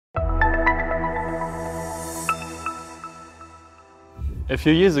A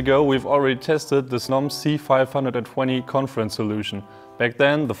few years ago we've already tested the Snom C520 conference solution. Back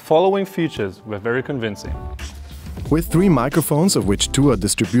then the following features were very convincing. With 3 microphones, of which 2 are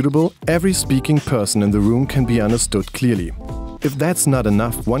distributable, every speaking person in the room can be understood clearly. If that's not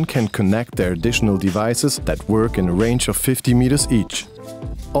enough, one can connect their additional devices that work in a range of 50 meters each.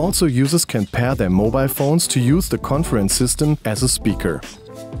 Also, users can pair their mobile phones to use the conference system as a speaker.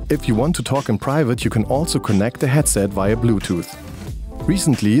 If you want to talk in private, you can also connect the headset via Bluetooth.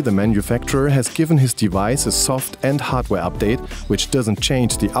 Recently, the manufacturer has given his device a soft and hardware update, which doesn't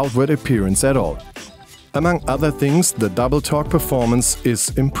change the outward appearance at all. Among other things, the double talk performance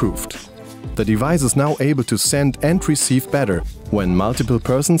is improved. The device is now able to send and receive better when multiple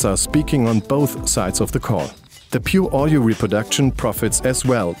persons are speaking on both sides of the call. The pure audio reproduction profits as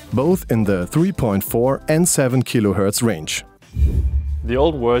well, both in the 3.4 and 7 kHz range. The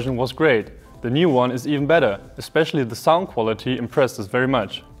old version was great. The new one is even better, especially the sound quality impressed us very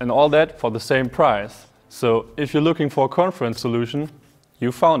much. And all that for the same price. So if you're looking for a conference solution,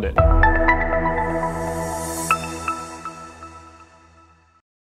 you found it.